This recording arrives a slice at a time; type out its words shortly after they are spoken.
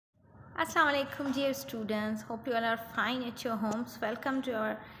Assalamu alaikum dear students, hope you all are fine at your homes. Welcome to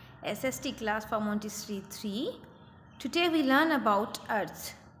our SST class for Montessori 3. Today we learn about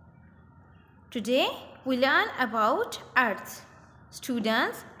earth.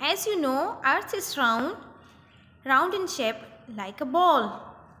 Students, as you know, earth is round in shape like a ball.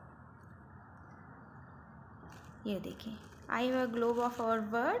 ये देखिए, I have a globe of our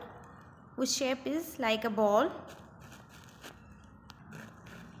world whose shape is like a ball.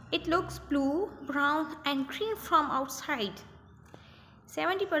 It looks blue, brown and green from outside.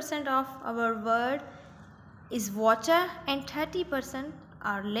 70% of our world is water and 30%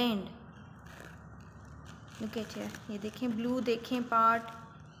 are land. Look at here. ये देखें blue देखें part.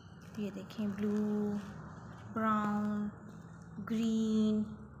 ये देखें blue, brown, green.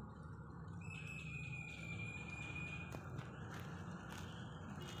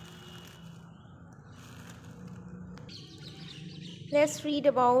 Let's read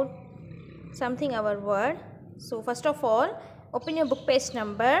about something our word. So first of all, open your book page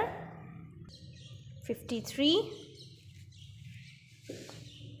number 53.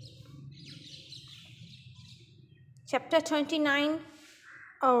 Chapter 29,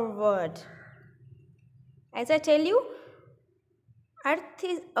 our word. As I tell you, earth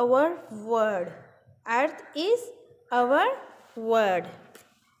is our word. Earth is our word.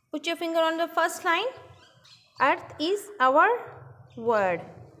 Put your finger on the first line. Earth is our word.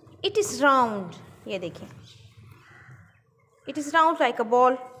 It is round. ये देखिए. It is round like a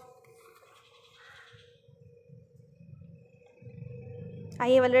ball. I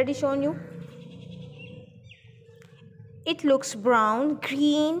have already shown you. It looks brown,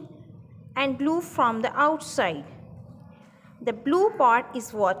 green and blue from the outside. The blue part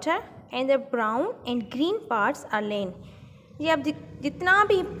is water and the brown and green parts are land. ये आप जितना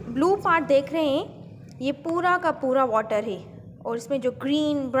भी blue part देख रहे हैं, ये पूरा का पूरा water है और इसमें जो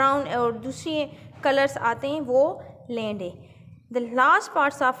green, brown और दूसरे colors आते हैं वो land है. The large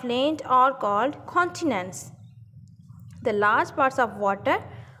parts of land are called continents. The large parts of water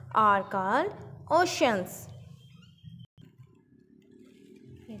are called oceans.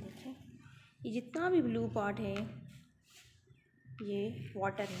 ये देखिए, ये जितना भी blue part है ये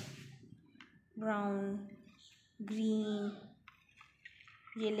water है. Brown, green,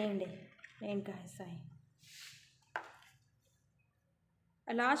 ये land है, land का हिस्सा है.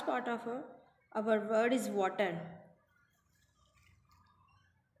 A large part of our world is water.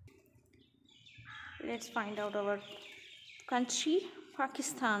 Let's find out our country,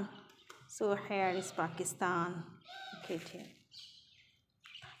 Pakistan. So here is Pakistan. Okay, here.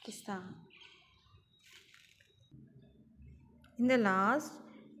 Pakistan. In the last,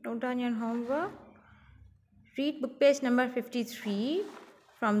 note down your homework. Read book page number 53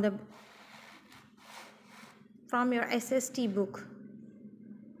 from your SST book.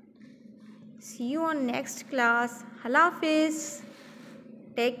 See you on next class. Allah Hafiz.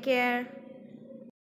 Take care.